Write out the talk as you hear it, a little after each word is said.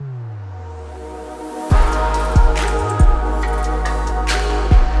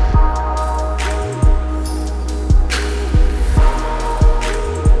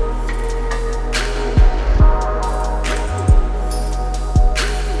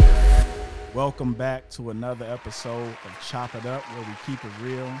Welcome back to another episode of Chop It Up, where we keep it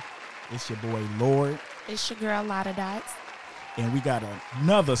real. It's your boy Lord, It's your girl Lotta Dots. and we got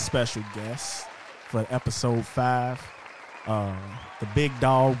another special guest for episode 5. The big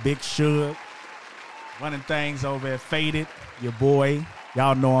dog, Big Shug, running things over at Faded. Your boy,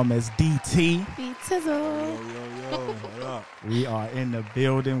 y'all know him as DT. Be Tizzle. Yo, what up? We are in the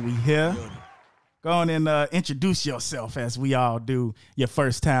building. We here. Go on and introduce yourself as we all do your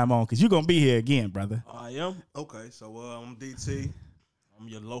first time on, because you're going to be here again, brother. I am? Okay, so I'm DT. I'm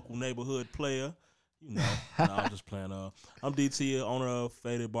your local neighborhood player. You know, I'm just playing. I'm DT, owner of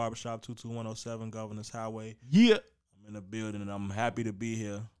Faded Barbershop, 22107 Governors Highway. Yeah. I'm in the building, and I'm happy to be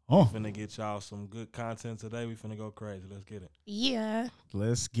here. Oh. We finna get y'all some good content today. We finna go crazy. Let's get it. Yeah.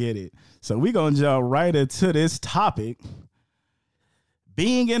 Let's get it. So we're going to jump right into this topic.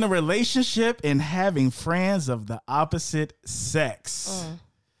 Being in a relationship and having friends of the opposite sex.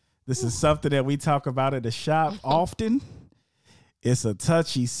 This is something that we talk about at the shop often. It's a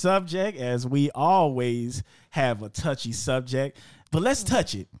touchy subject, as we always have a touchy subject. But let's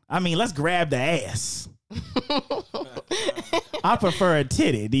touch it. I mean, let's grab the ass. I prefer a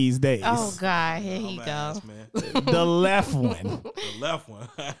titty these days. Oh, God. Here he I'm go. ass, man. The left one. The left one.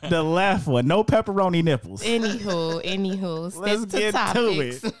 The left one. No pepperoni nipples. Anywho. Let's Stick to get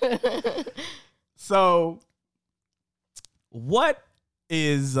topics. to it. So, what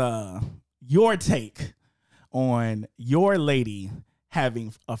is your take on your lady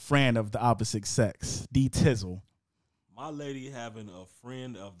having a friend of the opposite sex? D Tizzle. My lady having a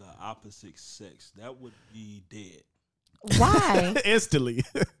friend of the opposite sex, that would be dead. Why? Instantly.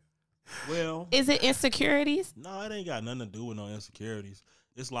 Well, Is it insecurities? no, it ain't got nothing to do with no insecurities.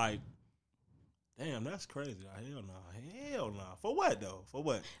 It's like, damn, that's crazy. Hell no. For what though? For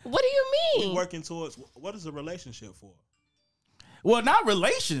what? What do you We mean? working towards what is a relationship for? Well, not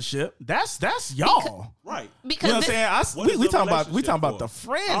relationship. That's y'all. Right. You Because know what I'm saying? What is We a talking about relationship the for?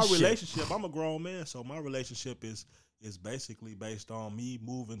 friendship. Our relationship, I'm a grown man, so my relationship is basically based on me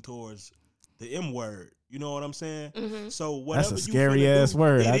moving towards the M word. You know what I'm saying? Mm-hmm. So whatever That's a you scary finna ass do,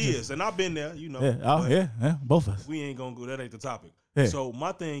 word. It I is, just- and I've been there, you know. Yeah, but both of us. we ain't gonna go. That ain't the topic. Yeah. So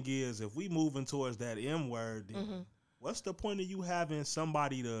my thing is, if we moving towards that M word, then Mm-hmm. what's the point of you having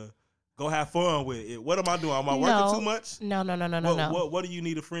somebody to go have fun with? What am I doing? Am I working No. too much? No. What do you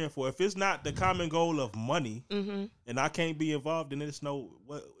need a friend for? If it's not the common goal of money, Mm-hmm. and I can't be involved, then ain't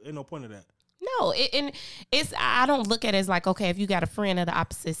no point of that. No, I don't look at it as like, okay, if you got a friend of the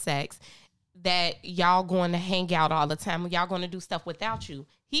opposite sex, that y'all going to hang out all the time, y'all going to do stuff without you.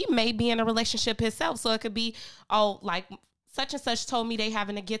 He may be in a relationship himself, so it could be, oh, like such and such told me they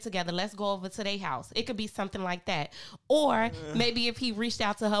having a get together. Let's go over to their house. It could be something like that. Or maybe if he reached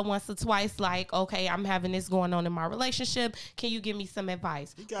out to her once or twice, like, okay, I'm having this going on in my relationship. Can you give me some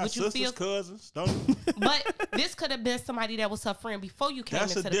advice? You got Would you sisters, feel? cousins, don't you? But this could have been somebody that was her friend before you came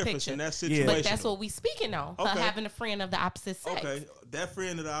That's into the the difference picture. in that Yeah. situation. But that's what we speaking on. Her Okay. having a friend of the opposite sex. Okay, that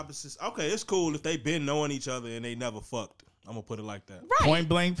friend of the opposite. Okay, it's cool if they been knowing each other and they never fucked. I'm gonna put it like that. Right. Point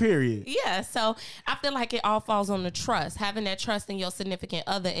blank, period. Yeah. So I feel like it all falls on the trust. Having that trust in your significant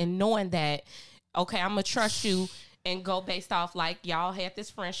other and knowing that, okay, I'm gonna trust you and go based off like y'all had this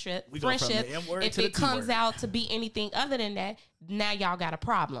friendship. We go from the M word If to the it T comes word. out to be anything other than that, now y'all got a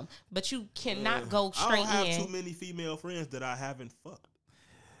problem. But you cannot go I straight don't have in. too many female friends that I haven't fucked.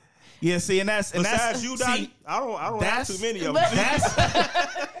 Yeah, see, and that's Besides you, Dottie, see, I don't have that's- too many of them.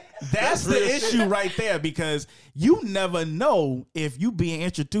 That's the real issue shit. right there, because you never know if you being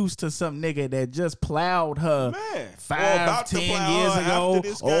introduced to some nigga that just plowed her Man. Or 5, about to 10 plow years her ago, after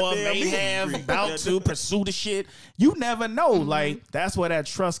this or goddamn may meet and have greet. about to pursue the shit. You never know. Like, that's where that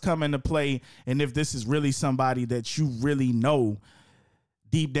trust come into play. And if this is really somebody that you really know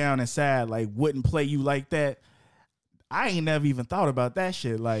deep down inside, like, wouldn't play you like that, I ain't never even thought about that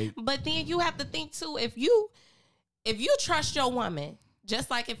shit. Like, But then you have to think too, if you trust your woman, just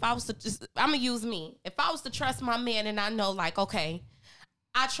like if I was to I'm gonna use me. If I was to trust my man and I know like, okay,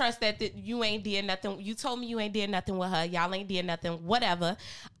 I trust that you ain't did nothing. You told me you ain't did nothing with her. Y'all ain't did nothing, whatever.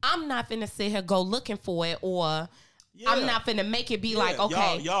 I'm not finna sit here go looking for it, or I'm not finna make it be like,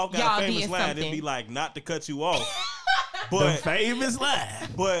 okay, y'all got a famous did line. something. It'd be like, not to cut you off. the but famous line.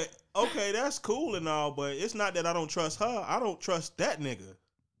 but okay, that's cool and all, but it's not that I don't trust her. I don't trust that nigga.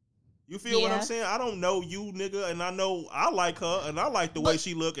 You feel what I'm Yeah. saying? I don't know you, nigga, and I know I like her, and I like the way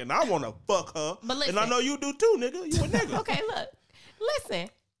she look, and I want to fuck her. But and I listen. know you do too, nigga. You a nigga. Okay, look, listen.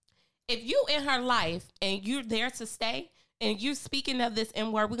 If you in her life and you're there to stay, and you speaking of this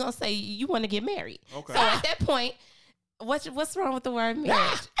M word, we're gonna say you want to get married. Okay. So at that point, what's wrong with the word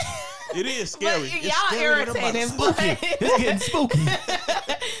marriage? It is scary. But It's y'all scary than a irritating, motherfucker. but It's getting spooky.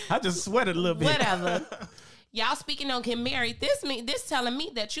 I just sweated a little bit. whatever. Y'all speaking on getting married. This telling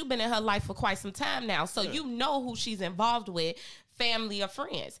me that you've been in her life for quite some time now, so you know who she's involved with, family or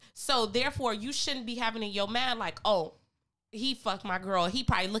friends. So therefore, you shouldn't be having in your mind like, oh, he fucked my girl. He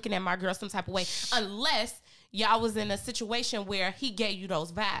probably looking at my girl some type of way, unless y'all was in a situation where he gave you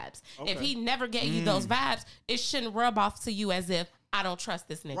those vibes. Okay. If he never gave you those vibes, it shouldn't rub off to you as if I don't trust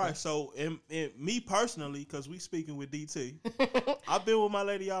this nigga. Right. So, in me personally, because we speaking with DT, I've been with my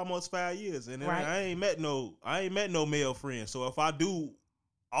lady almost 5 years, and Right. I ain't met no male friends. So if I do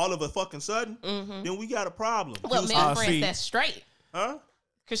all of a fucking sudden, then we got a problem. Well, male friends see. that's straight. Huh?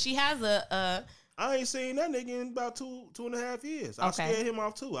 Cause she has a I ain't seen that nigga in about 2.5 years. I Okay. scared him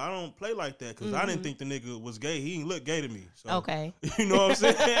off too. I don't play like that because I didn't think the nigga was gay. He didn't look gay to me. So, okay. You know what I'm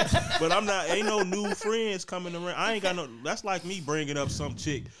saying? But ain't no new friends coming around. I ain't got no, that's like me bringing up some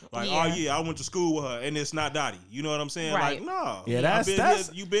chick. Like, Yeah. oh yeah, I went to school with her and it's not Dottie. You know what I'm saying? Right. Like, no. Yeah,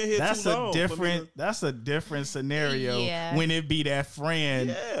 you been here that's too a long. different that's a different scenario Yeah. when it be that friend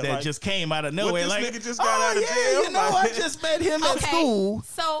Yeah, that like, just came out of nowhere. this Like, nigga just got out of yeah, jail? you know, I Like- just met him at Okay, school.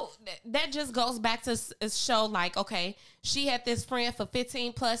 so that just goes back to show like, okay, she had this friend for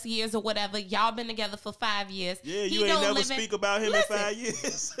 15 plus years or whatever. Y'all been together for 5 years. Yeah, He you ain't don't never live in- speak about him Listen, in 5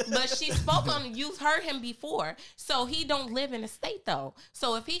 years. But she spoke on, you've heard him before. So he don't live in the state though.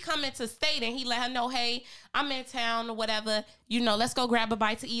 So if he come into state and he let her know, hey, I'm in town or whatever, let's go grab a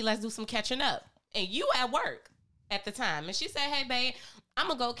bite to eat. Let's do some catching up. And you at work at the time. And she said, hey, babe, I'm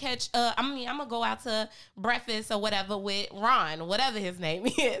gonna go I'm gonna go out to breakfast or whatever with Ron, whatever his name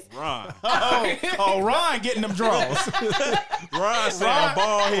is. Ron. Ron getting them draws. Ron said a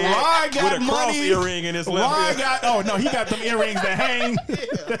bald head Ron got with a cross money. earring in his left Ron ear. he got them earrings that hang.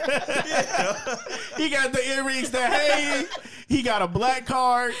 He got the earrings that hang. He got a black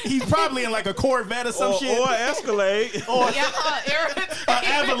card. He's probably in like a Corvette or some shit. Or Escalade. Or Yeah, an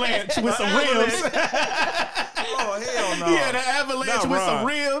Avalanche with some rims. Oh, hell no. He had an Avalanche Not with some Ron.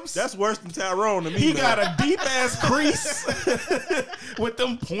 rims. That's worse than Tyrone to me. He man. got a deep ass crease with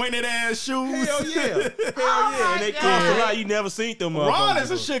them pointed ass shoes. Hell yeah. Hell yeah. my And they God. cost a lot. You never seen them Ron motherfuckers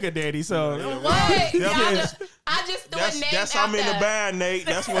is a before. sugar daddy, so What? Yeah, Y'all that's- I just threw a name That's out I'm in the there. band, Nate.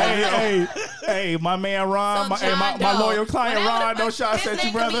 That's what it is. hey, my man Ron, So my John loyal Doe. client Whatever Ron, the no fuck- shots his at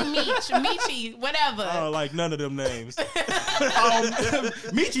you, name could brother. be Michi, whatever. I don't like none of them names.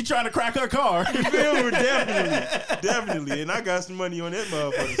 Michi trying to crack her car. Definitely. And I got some money on that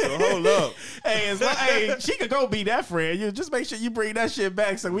motherfucker, so hold up. hey, she could go be that friend. You just make sure you bring that shit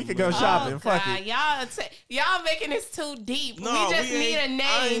back so we can go shopping. Oh, Fuck God. it. Y'all making this too deep. No, we just we need a ain't- name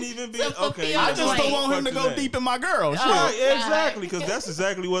I ain't even been- to fulfill okay, the I just don't blank. want him to Fuck go the deep in my girl. Shit. Oh, Exactly, because that's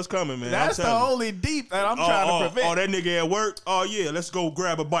exactly what's coming, man. That's I'm the telling you. only deep that I'm trying to prevent. Oh, that nigga at work? Oh, yeah, let's go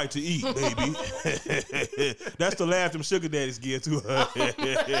grab a bite to eat, baby. That's the laugh them sugar daddies give to her.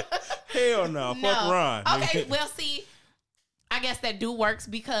 Hell no. Fuck Ron. Okay, well, see, I guess that do works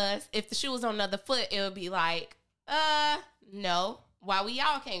because if the shoe was on another foot, it would be like, no. Why we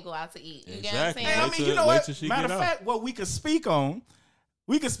all can't go out to eat? You get what I'm Exactly. saying? I Wait mean, till- you know wait what? till she Matter get of out. fact, what we could speak on,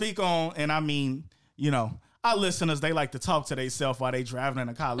 and I mean, our listeners, they like to talk to themselves while they driving in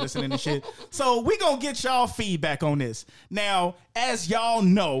the car listening to shit. So we gonna get y'all feedback on this. Now, as y'all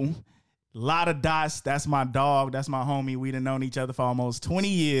know, lot of dots. That's my dog. That's my homie. We done known each other for almost 20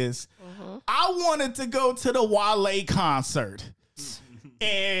 years. I wanted to go to the Wale concert.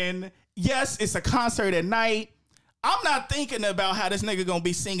 And yes, it's a concert at night. I'm not thinking about how this nigga gonna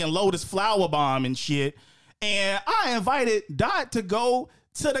be singing Lotus Flower Bomb and shit. And I invited Dot to go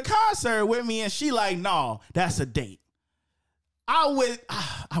to the concert with me, and she like, nah, that's a date.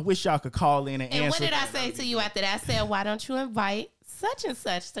 I wish y'all could call in and And answer. what did I say to you after that? I said, why don't you invite such and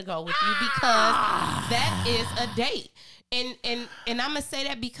such to go with you? Because that is a date. And I'm going to say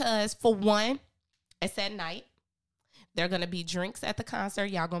that because, for one, it's at night. There are going to be drinks at the concert.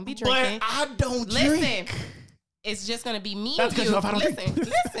 Y'all going to be drinking. But I don't Listen, drink. it's just going to be me That's and because you. I don't drink.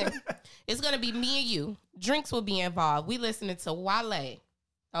 Listen. It's going to be me and you. Drinks will be involved. We listening to Wale.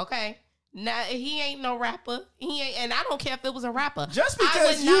 Okay? Now, he ain't no rapper. He ain't, and I don't care if it was a rapper. Just I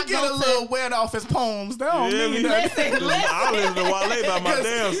because would you not get go a little wet off his poems, that don't Yeah, mean me that. Listen, I listen to Wale by my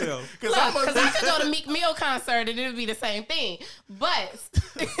damn self. Because Because I could go to Meek Mill concert and it would be the same thing. But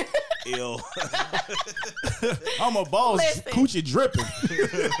Ill. I'm a boss, Listen. coochie dripping.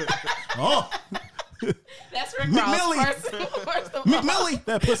 Oh, that's Rick Meek Ross. Millie. First of all. McMillie,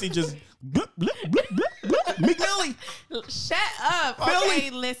 that pussy just blip, blip, blip, blip, blip. McMillie. Shut up. Philly. Okay,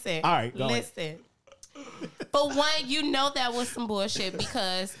 listen. All right, go ahead. listen. For one, you know that was some bullshit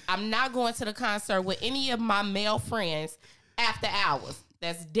because I'm not going to the concert with any of my male friends after hours.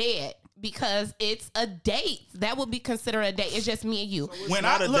 That's dead. because it's a date. That would be considered a date. It's just me and you. So when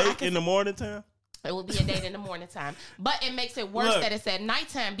not a date in the morning time. It will be a date in the morning time, but it makes it worse that it's at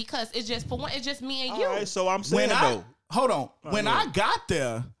nighttime because it's just for one. It's just me and you. All right, so I'm saying though. Hold on. When I got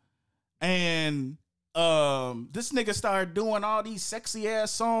there, and this nigga started doing all these sexy ass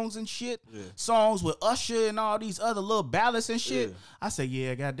songs and shit, songs with Usher and all these other little ballads and shit. I said,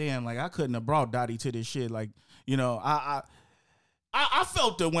 yeah, goddamn, like I couldn't have brought Dottie to this shit. Like, you know, I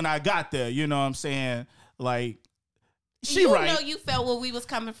felt it when I got there. You know what I'm saying? Like. You know you felt where we was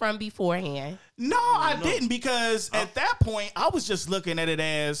coming from beforehand. No, I didn't, because at that point I was just looking at it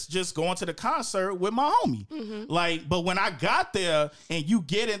as just going to the concert with my homie. Mm-hmm. Like, but when I got there and you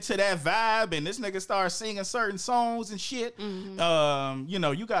get into that vibe and this nigga starts singing certain songs and shit, you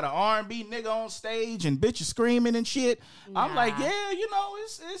know, you got an R&B nigga on stage and bitches screaming and shit. Nah. I'm like, yeah, you know,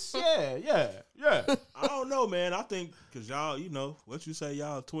 it's yeah. I don't know, man. I think because y'all, you know, what you say,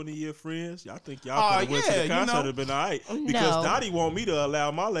 y'all 20-year friends. Y'all think y'all could have went to the concert, have been all right. Because Dottie want me to allow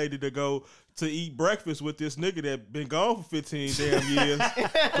my lady to go to eat breakfast with this nigga that been gone for 15 damn years.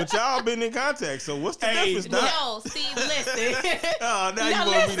 But y'all been in contact, so what's the difference? No, see, listen. Oh, now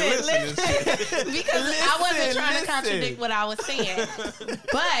you want me to listen. Because I wasn't trying to contradict what I was saying.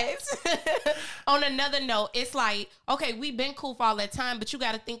 But on another note, it's like, okay, we've been cool for all that time, but you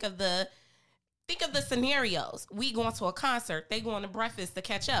got to think of the scenarios. We going to a concert. They going to breakfast to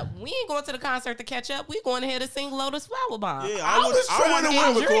catch up. We ain't going to the concert to catch up. We going to hear to sing Lotus Flower Bomb. Yeah, I was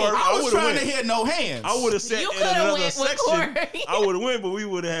trying to hear no hands. I would have sat in another section. I would have went, but we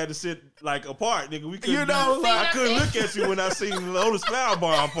would have had to sit like apart, nigga. We couldn't. You know, I couldn't look at you when I seen the Lotus Flower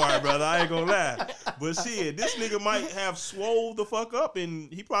Bomb part, brother. I ain't gonna lie. But shit, this nigga might have swole the fuck up,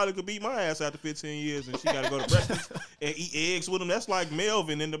 and he probably could beat my ass after 15 years, and she got to go to breakfast and eat eggs with him. That's like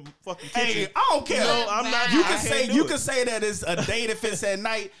Melvin in the fucking kitchen. Hey, I don't care. No, I'm not. You can say that it's a date if it's at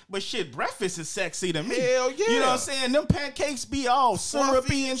night, but shit, breakfast is sexy to me. Hell yeah. You know what I'm saying? Them pancakes be all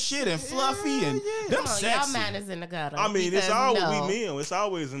syrupy and shit and fluffy and them sexy. Y'all man is in the gutter. I mean, it's always we men. It's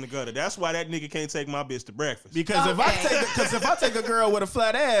always in the gutter. That's why that nigga can't take my bitch to breakfast. Because if I take a girl with a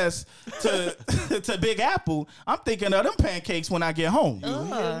flat ass to Big Apple, I'm thinking of them pancakes when I get home.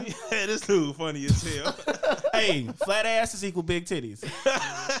 Yeah, this dude funny as hell. Hey, flat ass is equal big titties.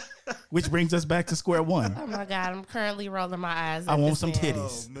 Which brings us back to square one. Oh my God, I'm currently rolling my eyes. I want some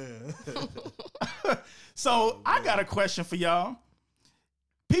titties. Oh, man. So I got a question for y'all.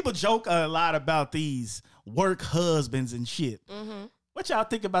 People joke a lot about these work husbands and shit. Mm-hmm. What y'all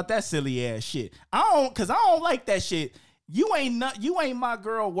think about that silly ass shit? I don't like that shit. You ain't my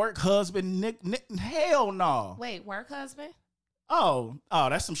girl work husband. Hell no. Wait, work husband? Oh,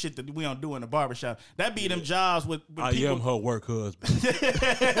 that's some shit that we don't do in the barbershop. That be them jobs with I people. am her work husband.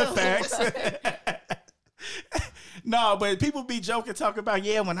 Facts. No, but people be joking, talking about,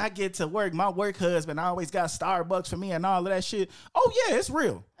 yeah, when I get to work, my work husband always got Starbucks for me and all of that shit. Oh, yeah, it's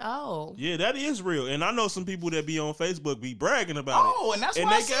real. Oh. Yeah, that is real. And I know some people that be on Facebook be bragging about it. Oh, and that's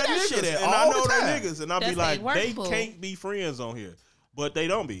why I see that shit at and all I know the time. they niggas. And I be like, they can't be friends on here. But they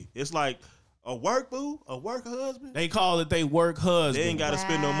don't be. It's like, a work boo? A work husband? They call it they work husband. They ain't got to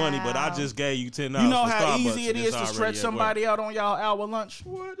spend no money, but I just gave you $10 You know for how Starbucks easy it is to stretch somebody out on y'all hour lunch?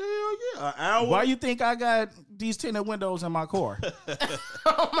 What the hell, yeah. An hour? Why you think I got these tinted windows in my car?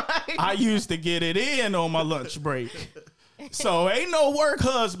 Oh my God. I used to get it in on my lunch break. So ain't no work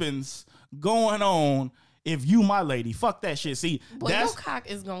husbands going on if you my lady. Fuck that shit. See, boy, your cock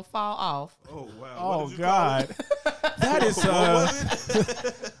is going to fall off. Oh, wow. Oh, God.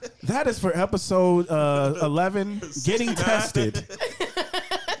 That is for episode 11, getting tested.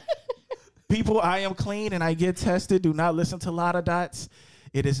 People, I am clean and I get tested. Do not listen to Lotta Dots.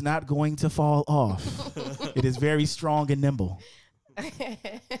 It is not going to fall off. It is very strong and nimble.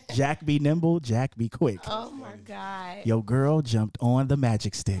 Jack be nimble, Jack be quick. Oh my God. Your girl jumped on the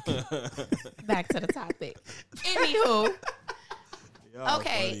magic stick. Back to the topic. Anywho.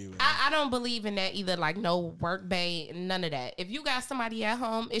 Okay, I don't believe in that either. Like no work bae, none of that. If you got somebody at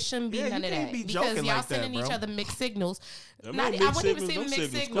home, it shouldn't be none of that because y'all like sending each other mixed signals. I wouldn't even say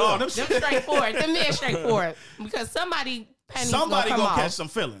mixed signals. No, them straightforward. Them men straightforward because somebody gonna catch some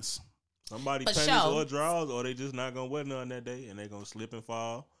feelings. Somebody panties or drawers, or they just not gonna wear none that day, and they gonna slip and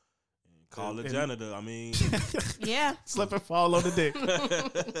fall. Call the janitor. I mean, yeah, slip and fall on the dick.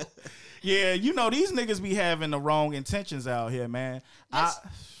 Yeah, you know these niggas be having the wrong intentions out here, man.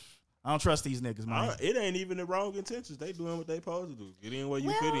 I don't trust these niggas, man. It ain't even the wrong intentions. They doing what they supposed to do. Get in where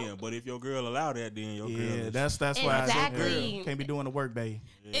you fit in. But if your girl allow that, then your girl. Yeah, that's why I can't be doing the work, babe.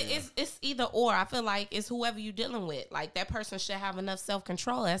 Yeah. It's either or. I feel like it's whoever you dealing with. Like that person should have enough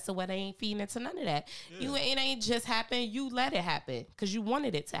self-control as to where they ain't feeding into none of that. Yeah. It ain't just happen. You let it happen because you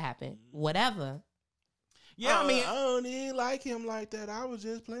wanted it to happen. Whatever. Yeah, I mean, I don't even like him like that. I was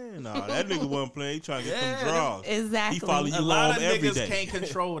just playing. No, that nigga wasn't playing. He trying to get them draws. Exactly. He follow you a lot of every niggas day. Can't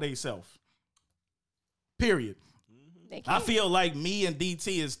control themselves. Period. I feel like me and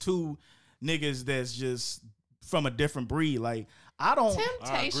DT is two niggas that's just from a different breed. Like I don't.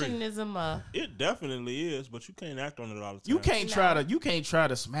 Temptation is a must. It definitely is, but you can't act on it all the time. You can't try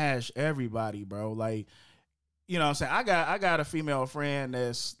to smash everybody, bro. Like. You know what I'm saying? I got a female friend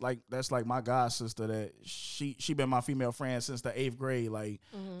that's like my god sister that she been my female friend since the 8th grade, like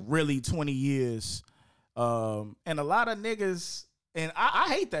really 20 years. And a lot of niggas, and I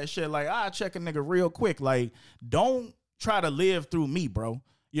hate that shit. Like I check a nigga real quick. Like don't try to live through me, bro.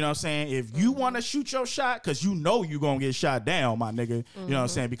 You know what I'm saying? If you want to shoot your shot, cause you know you gonna get shot down, my nigga. You know what I'm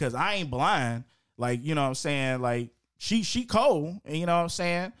saying? Because I ain't blind. Like, you know what I'm saying? Like she cold, and you know what I'm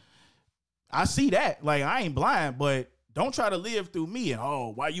saying? I see that. Like, I ain't blind, but don't try to live through me.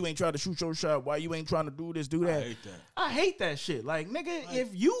 And, why you ain't trying to shoot your shot? Why you ain't trying to do this, do that? I hate that shit. Like, nigga, if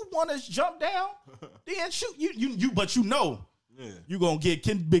you want to jump down, then shoot. But you know, you going to get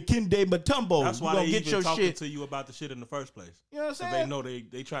Kinde Matumbo. That's why they get even talking to you about the shit in the first place. You know what I'm saying? They know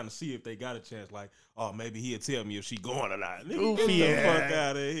they trying to see if they got a chance. Like, maybe he'll tell me if she going or not. Nigga, goofy get the fuck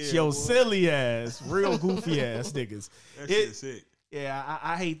out of here. Yo, silly ass. Real goofy ass niggas. That shit's sick. Yeah,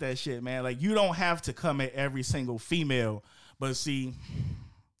 I hate that shit, man. Like, you don't have to come at every single female. But see,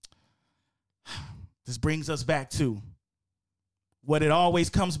 this brings us back to what it always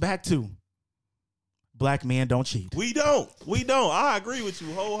comes back to. Black men don't cheat. We don't. I agree with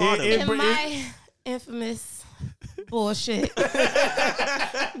you wholeheartedly. In my infamous bullshit. Because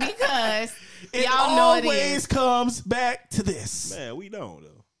y'all know it always comes back to this. Man, we don't, though.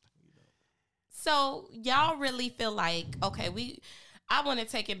 So y'all really feel like, okay, I want to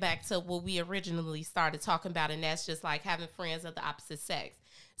take it back to what we originally started talking about, and that's just like having friends of the opposite sex.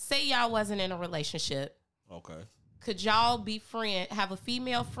 Say y'all wasn't in a relationship. Okay. Could y'all have a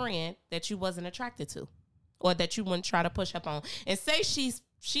female friend that you wasn't attracted to, or that you wouldn't try to push up on? And say she fine.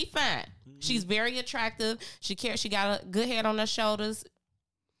 Mm-hmm. She's very attractive. She got a good head on her shoulders.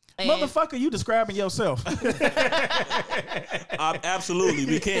 Motherfucker, you describing yourself. Absolutely,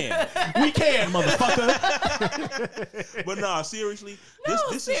 we can. We can, motherfucker. But nah, seriously,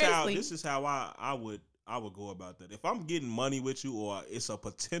 this is how I would go about that. If I'm getting money with you, or it's a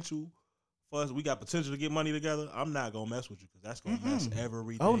potential for us, we got potential to get money together, I'm not gonna mess with you because that's gonna mess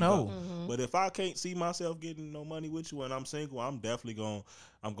everything. Oh no. Up. But if I can't see myself getting no money with you and I'm single, I'm definitely gonna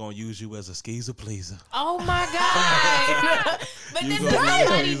use you as a skeezer pleaser. Oh my God. But this is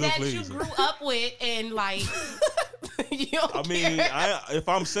somebody that you grew up with, and like if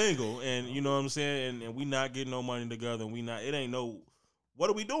I'm single and you know what I'm saying, and we not getting no money together, and what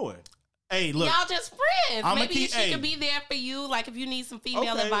are we doing? Hey, look, y'all just friends. Maybe she could be there for you, like if you need some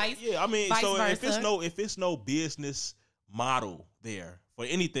female advice. Yeah, I mean, so if it's no business model there for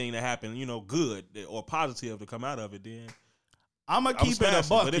anything to happen, good or positive to come out of it, then I'm gonna keep it a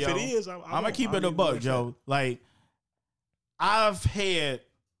buck. But if it is, I'm gonna keep it a buck, Joe. Like, I've had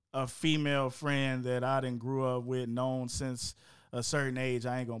a female friend that I didn't grew up with, known since a certain age.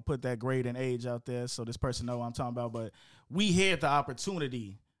 I ain't gonna put that grade and age out there, so this person know what I'm talking about. But we had the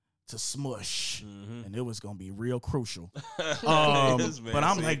opportunity to smush, and it was gonna be real crucial. But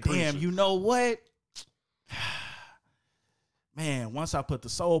I'm like, damn, you know what? Man, once I put the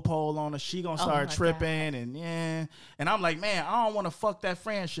soul pole on her, she gonna start tripping, and I'm like, man, I don't want to fuck that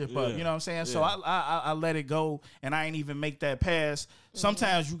friendship up. You know what I'm saying? Yeah. So I let it go, and I ain't even make that pass.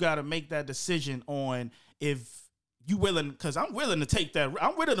 Sometimes you got to make that decision on if you willing, because I'm willing to take that.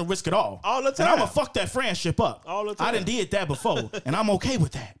 I'm willing to risk it all the time. And I'm gonna fuck that friendship up all the time. I done did that before, and I'm okay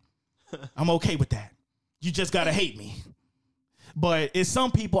with that. I'm okay with that. You just gotta hate me. But it's some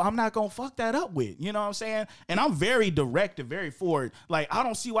people I'm not gonna fuck that up with. You know what I'm saying? And I'm very direct and very forward. Like, I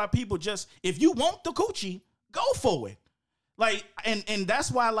don't see why people just, if you want the coochie, go for it. Like, and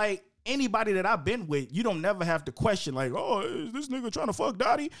that's why, like, anybody that I've been with, you don't never have to question, like, oh, is this nigga trying to fuck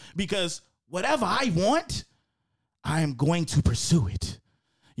Dottie? Because whatever I want, I am going to pursue it.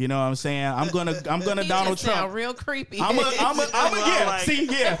 You know what I'm saying? I'm gonna Donald Trump. Sound real creepy. Because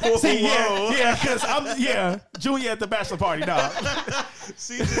Junior at the bachelor party, dog.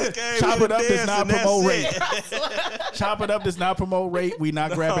 Chop it up does not promote rape. Chop it up does not promote rape. We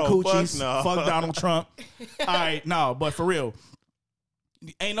not grabbing coochies. Fuck Donald Trump. All right, no, but for real,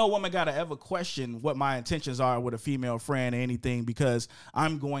 ain't no woman gotta ever question what my intentions are with a female friend or anything, because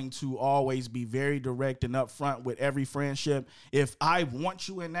I'm going to always be very direct and upfront with every friendship. If I want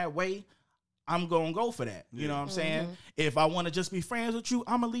you in that way, I'm gonna go for that. You know what I'm saying? If I want to just be friends with you,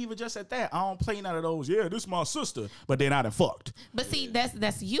 I'm gonna leave it just at that. I don't play none of those. Yeah, this is my sister, but then I done fucked. But see,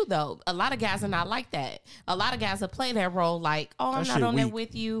 that's you though. A lot of guys are not like that. A lot of guys will play that role like, oh, I'm not on there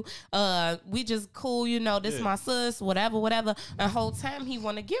with you. We just cool. You know, this my sis, whatever. And whole time he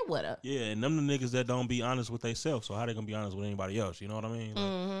want to get with her. Yeah, and them the niggas that don't be honest with themselves. So how they gonna be honest with anybody else? You know what I mean?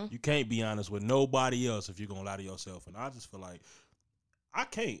 Like, you can't be honest with nobody else if you're gonna lie to yourself. And I just feel like I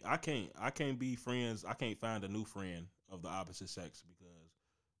can't be friends. I can't find a new friend of the opposite sex because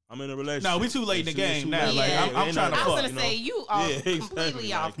I'm in a relationship. No, we too late in the game now. Like I'm trying to fuck. I was gonna say you are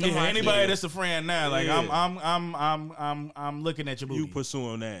completely off the market. Anybody that's a friend now, like I'm looking at your booty. You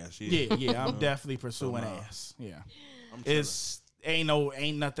pursuing ass? Yeah. I'm definitely pursuing ass. Yeah, it's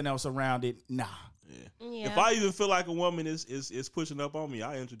ain't nothing else around it. Nah. Yeah. If I even feel like a woman is pushing up on me,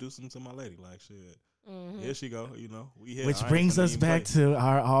 I introduce them to my lady. Like shit. Here she go. You know, we here. Which brings us back to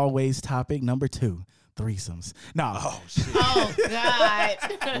our always topic number 2. Threesomes. No. Oh shit. Oh God.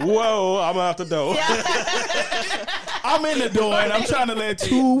 Whoa, I'm out the door. I'm in the door and I'm trying to let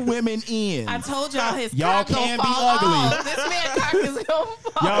 2 women in. I told y'all his y'all cock can gonna be fall ugly. off. This man cock is gonna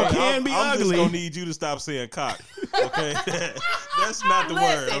fall. Y'all can be I'm ugly. just gonna need you to stop saying cock. Okay, that's not the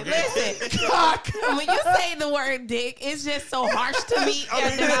word. Okay? Listen, Cock. when you say the word dick, it's just so harsh to me.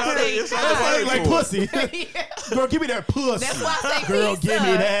 It's Like pussy. Yeah. Girl, give me that pussy. That's why I say girl, pizza. give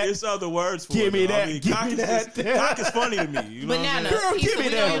me that. It's other words for Give it. me though. that. I mean, Give cock me is that. just- cock is funny to me. You know Banana. What I'm Girl, give me We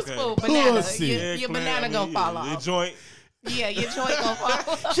that. don't use food. Banana. Pussy. Your banana gonna fall Your off. joint. Yeah, your joint gonna fall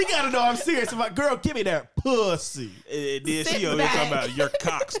off. She gotta know I'm serious. I'm like, girl, give me that pussy. Then Sit she over here back. talking about your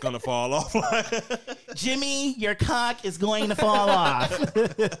cock's gonna fall off. Jimmy, your cock is going to fall off.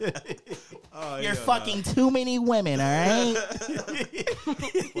 You're fucking too many women, all right?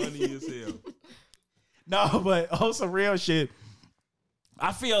 Funny as hell. No, but also real shit.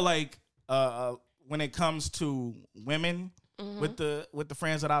 I feel like when it comes to women with the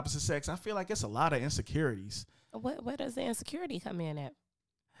friends of the opposite sex, I feel like it's a lot of insecurities. Where does the insecurity come in at?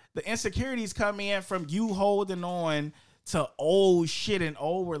 The insecurities come in from you holding on to old shit and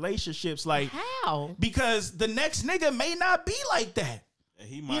old relationships. Like, how? Because the next nigga may not be like that. And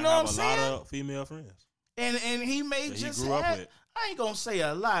he might You know have what a I'm lot saying? of female friends. And he may That he just grew up have, with. I ain't gonna say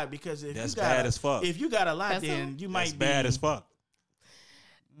a lot because if That's you got bad as fuck. If you got a lot, That's then you That's might be bad as fuck.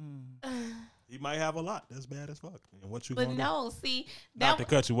 He might have a lot. That's bad as fuck. And what you But gonna no, see, Not to that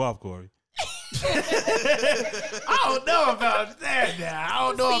cut you off, Corey. I don't know about that now. I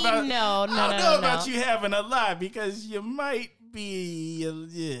don't know See, about no, I don't know no. about you having a lot because you might be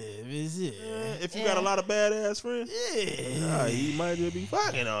If you got a lot of badass friends, he might just be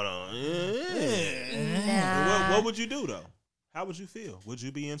fucking on them. Nah. What would you do though? How would you feel? Would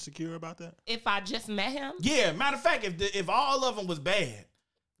you be insecure about that? If I just met him, Yeah, matter of fact, if all of them was bad,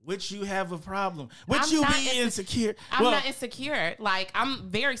 would you have a problem? Would I'm you not be insecure? I'm not insecure. Like, I'm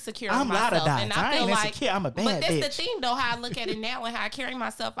very secure I'm in myself. la-da-da. And I I feel ain't like, insecure. I'm a bad but that's bitch. the thing, though, how I look at it now and how I carry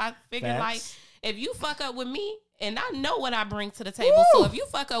myself. I figure, Facts. like, if you fuck up with me, and I know what I bring to the table, so if you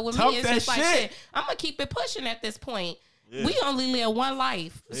fuck up with Talk me, it's that just like, shit. shit, I'm going to keep it pushing at this point. Yeah. We only live one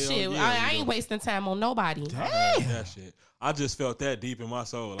life. Hell Shit, yeah, I we ain't do. wasting time on nobody. That shit. I just felt that deep in my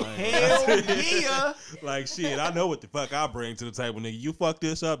soul. I ain't Hell gonna lie. yeah. Like shit, I know what the fuck I bring to the table, nigga. You fuck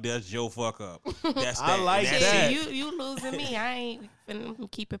this up, that's your fuck up. That's I that. like That's that. it. You losing me. I ain't finna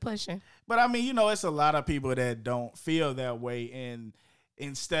keep it pushing. But I mean, it's a lot of people that don't feel that way. And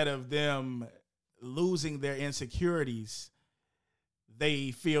instead of them losing their insecurities, they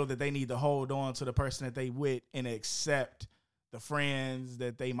feel that they need to hold on to the person that they with and accept the friends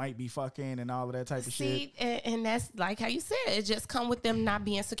that they might be fucking and all of that type of shit. See, and that's like how you said, it just come with them not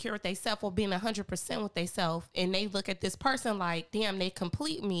being secure with themselves or being 100% with themselves. And they look at this person like, damn, they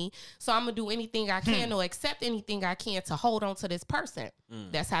complete me. So I'm going to do anything I can or accept anything I can to hold on to this person.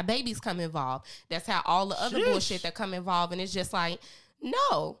 That's how babies come involved. That's how all the other bullshit that come involved. And it's just like,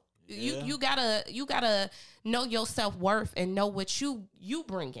 no. Yeah. You gotta know your self-worth and know what you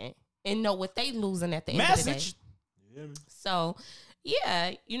bringing and know what they losing at the end of the day. Message. Yeah, man. So,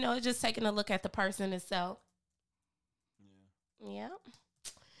 yeah, it's just taking a look at the person itself. Yeah.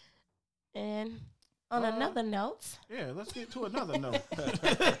 And On another note. Yeah, let's get to another note.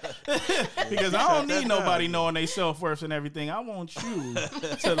 Because I don't need nobody knowing their self-worth and everything. I want you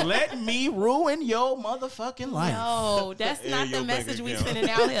to let me ruin your motherfucking life. No, that's not the message we sending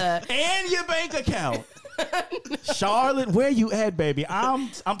out here. And your bank account. Charlotte, where you at, baby? I'm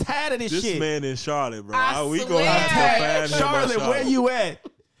tired of this shit. This man in Charlotte, bro. We gonna have to find Charlotte, where you at?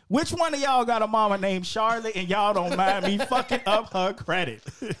 Which one of y'all got a mama named Charlotte and y'all don't mind me fucking up her credit?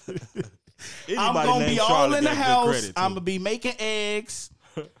 I'm gonna be all in the house. I'm gonna be making eggs.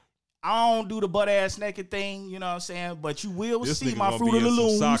 I don't do the butt ass naked thing, you know what I'm saying? But you will see my Fruit of the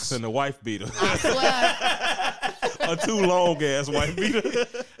Loom socks and the wife beater. I swear. A too long ass wife beater.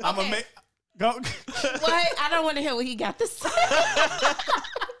 I'm gonna make go. What? I don't want to hear what he got to say.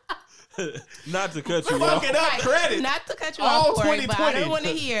 Not to cut you off. Fucking up credit. Not to cut you off, Corey, but I don't want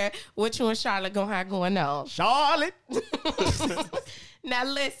to hear what you and Charlotte gonna have going on. Charlotte. Now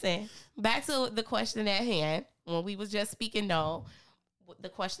listen. Back to the question at hand, when we was just speaking on the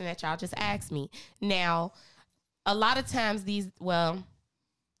question that y'all just asked me. Now, a lot of times for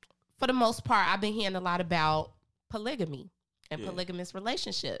the most part, I've been hearing a lot about polygamy and polygamous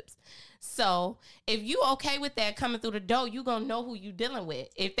relationships. So if you okay with that coming through the door, you going to know who you dealing with.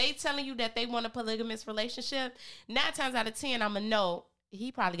 If they telling you that they want a polygamous relationship, 9 times out of 10, I'm going to know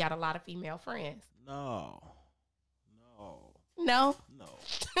he probably got a lot of female friends. No.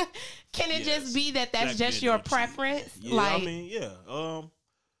 Can it just be that's just your preference? Yeah, I mean, yeah.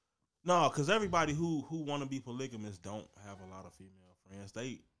 No, because everybody who want to be polygamous don't have a lot of female friends.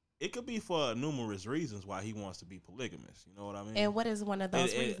 It could be for numerous reasons why he wants to be polygamous. You know what I mean? And what is one of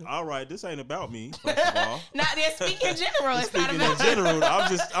those reasons? All right, this ain't about me. First of all, speaking in general. It's not about in general.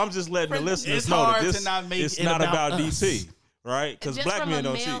 I'm just letting the listeners know that it's not about DT, right? Because black men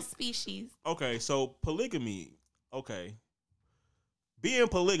don't cheat. Species. Okay, so polygamy. Okay. Being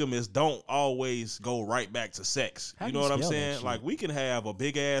polygamous don't always go right back to sex. You know what I'm saying? Like, we can have a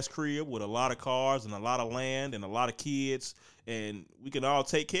big ass crib with a lot of cars and a lot of land and a lot of kids, and we can all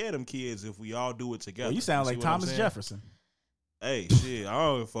take care of them kids if we all do it together. Well, you sound like Thomas Jefferson. Hey, shit, I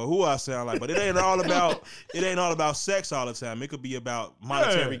don't know for who I sound like, but it ain't all about sex all the time. It could be about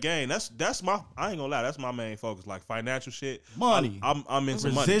monetary gain. That's my, I ain't gonna lie, that's my main focus. Like financial shit, money. I'm into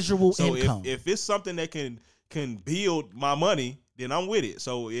residual money. income. So if it's something that can build my money, then I'm with it.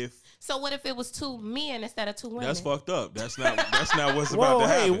 So what if it was 2 men instead of 2 women? That's fucked up. That's not what's about to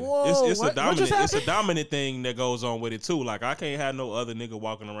happen. It's a dominant thing that goes on with it too. Like, I can't have no other nigga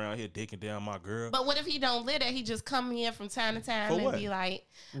walking around here dicking down my girl. But what if he don't live there? He just come here from time to time and be like,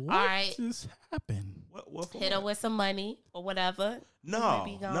 all what right, just happened? What hit her with some money or whatever.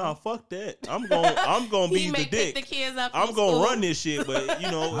 No, fuck that. I'm gonna be the dick. The kids up I'm gonna run this shit, but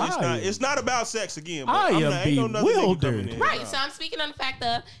you know, it's not about sex again. But I am bewildered. Right. So I'm speaking on the fact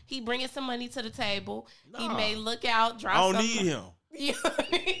that he bringing some money to the table. He may look out, drop. I don't need him.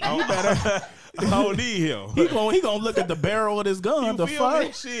 I don't need him. He gonna look at the barrel of his gun. The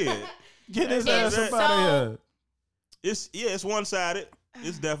fuck? Shit. Get his ass up out of here. It's one sided.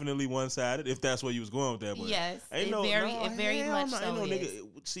 It's definitely one sided. If that's where you was going with that, but yes, ain't very much so. Ain't no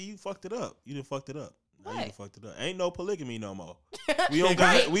nigga. See, you fucked it up. You done fucked it up. What? You done fucked it up. Ain't no polygamy no more. We don't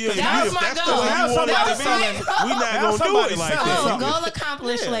got it. If that's the way you want it to be, we not gonna do it like that. Goal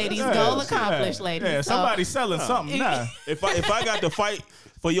accomplished, ladies. Goal accomplished, ladies. Yeah, somebody's selling something now. If I got to fight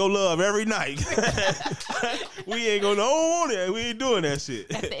for your love every night, we ain't gonna own it. We ain't doing that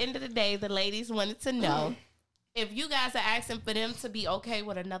shit. At the end of the day, the ladies wanted to know. If you guys are asking for them to be okay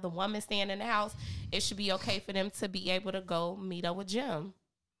with another woman staying in the house, it should be okay for them to be able to go meet up with Jim.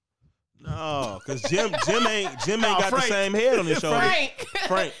 No, because Jim ain't got Frank. The same head on his shoulder.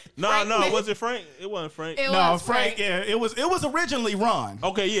 Frank. No, was it Frank? It wasn't Frank. Frank. Yeah, it was originally Ron.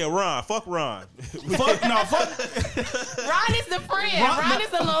 Okay, yeah, Ron. Fuck Ron. fuck. Ron is the friend. Ron is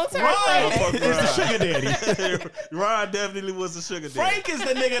the long-term friend. Is the sugar daddy. Ron definitely was the sugar daddy. Frank is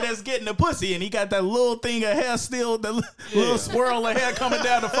the nigga that's getting the pussy, and he got that little thing of hair still, the little swirl of hair coming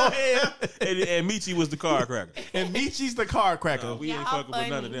down the forehead. and Michi was the car cracker. And Michi's the car cracker. No, we ain't fucking with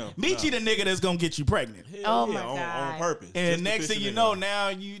none of them. Michi the nigga that's gonna get you pregnant. Hell my God. On purpose. And next thing you know, now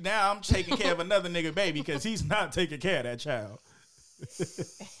I'm taking care of another nigga baby because he's not taking care of that child.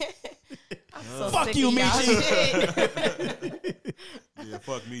 Fuck you, Michi. Yeah,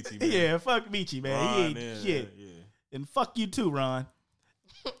 fuck Michi, man. Yeah, fuck Michi, man. Ron, he ain't shit. Yeah. And fuck you too, Ron.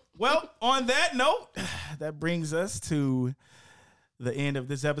 Well, on that note, that brings us to the end of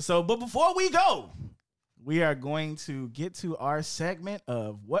this episode. But before we go, we are going to get to our segment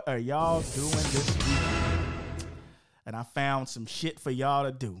of what are y'all doing this week? And I found some shit for y'all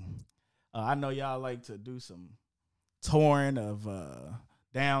to do. I know y'all like to do some touring of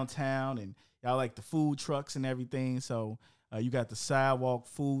downtown and y'all like the food trucks and everything. So you got the Sidewalk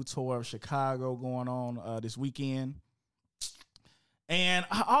Food Tour of Chicago going on this weekend. And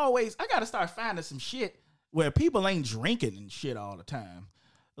I got to start finding some shit where people ain't drinking and shit all the time.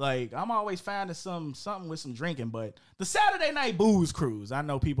 Like, I'm always finding something with some drinking, but the Saturday night booze cruise, I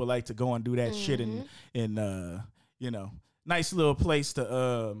know people like to go and do that shit in you know, nice little place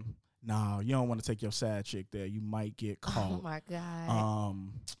to, nah, you don't want to take your side chick there. You might get caught. Oh, my God.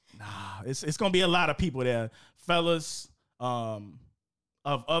 Nah, it's going to be a lot of people there. Fellas of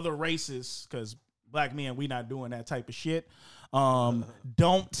other races, because black men, we not doing that type of shit.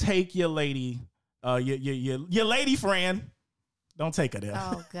 Don't take your lady, your lady friend. Don't take her there.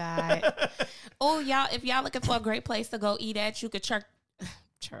 Oh, God. Oh, y'all, if y'all looking for a great place to go eat at, you could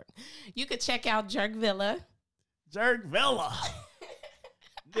you could check out Jerk Villa. Jerk Villa.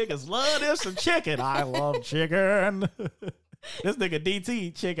 Niggas love this some chicken. I love chicken. This nigga DT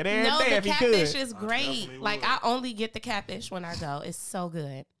eat chicken every day if he could. No, the catfish is great. Like, I only get the catfish when I go. It's so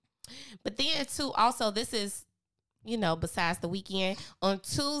good. But then, too, also, this is, you know, besides the weekend, on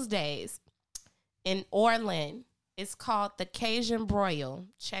Tuesdays in Orland, it's called the Cajun Broil.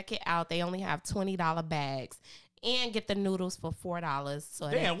 Check it out. They only have $20 bags. And get the noodles for $4. So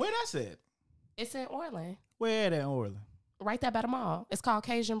damn, where that's at? It's in Orland. Where at in Orland? Right there by the mall. It's called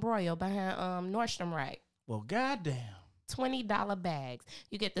Cajun Broil behind Nordstrom Rack. Well, goddamn. $20 bags.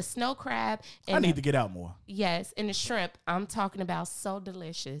 You get the snow crab. And I need to get out more. Yes, and the shrimp. I'm talking about so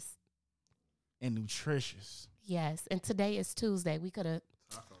delicious. And nutritious. Yes, and today is Tuesday. We could have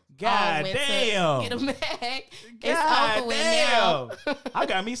God damn. Get a bag. God over with damn. now. I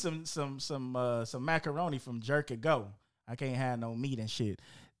got me some macaroni from Jerk and Go. I can't have no meat and shit.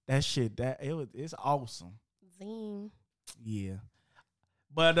 That shit, it's awesome. Zing. Yeah.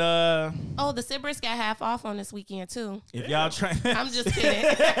 But the Sybaris got half off on this weekend too. If y'all trying, I'm just kidding.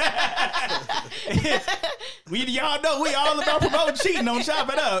 Y'all know we all about promoting cheating on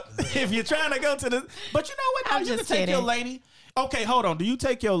Chop It Up. If you're trying to go to the, but you know what? I'm you just can take kidding. your lady. Okay, hold on. Do you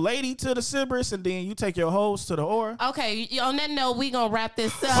take your lady to the Sybaris and then you take your hoes to the Aura? Okay, on that note, we gonna wrap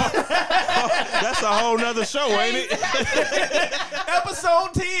this up. That's a whole nother show, ain't it?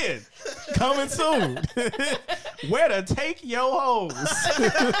 Episode 10 coming soon. Where to take your hoes?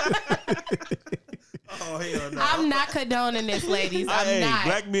 Oh, hell no. I'm not condoning this, ladies. I'm not.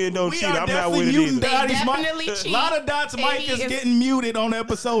 Black men don't cheat. I'm not definitely with it muting either. Dottie's definitely mic. cheat. A lot of Dot's And mic he is is- getting muted on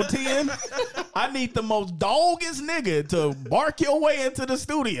episode 10. I need the most doggest nigga to bark your way into the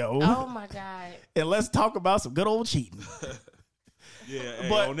studio. Oh my God. And let's talk about some good old cheating. Yeah, hey,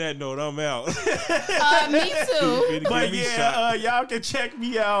 But- on that note, I'm out. Me too. But yeah, y'all can check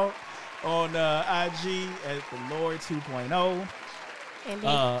me out on IG at the Lord 2.0. And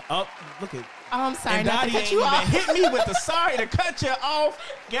then, Look at. I'm sorry And not to Dottie cut ain't you even off. hit me with the sorry to cut you off.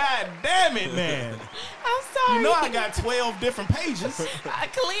 God damn it, man. I'm sorry. You know I got 12 different pages.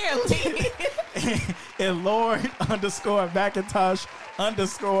 Clearly. And Lord _Macintosh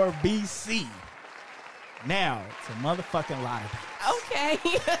 _BC. Now to motherfucking lie. Okay.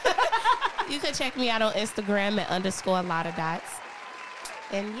 You can check me out on Instagram at _LottaDots.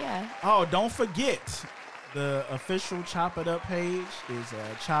 And yeah. Oh, don't forget the official Chop It Up page is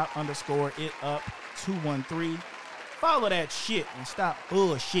chop _it up 213. Follow that shit and stop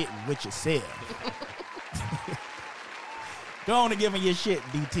bullshitting with yourself. Go on and give me your shit,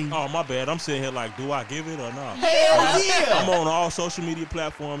 DT. Oh, my bad. I'm sitting here like, do I give it or not? Hell yeah. I'm on all social media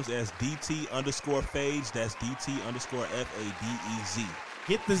platforms as DT_Fage. That's DT_FADEZ.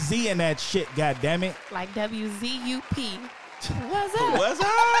 Get the Z in that shit, goddammit. Like WZUP. What's up? What's up?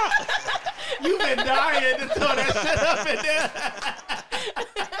 You've been dying to throw that shit up in there.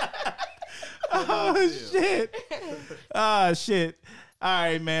 Oh, shit. Oh, shit. All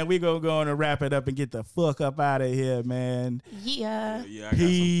right, man. We gonna go on and wrap it up and get the fuck up out of here, man. Yeah. Yeah, I got some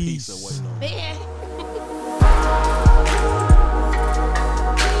pizza waiting on me. Man.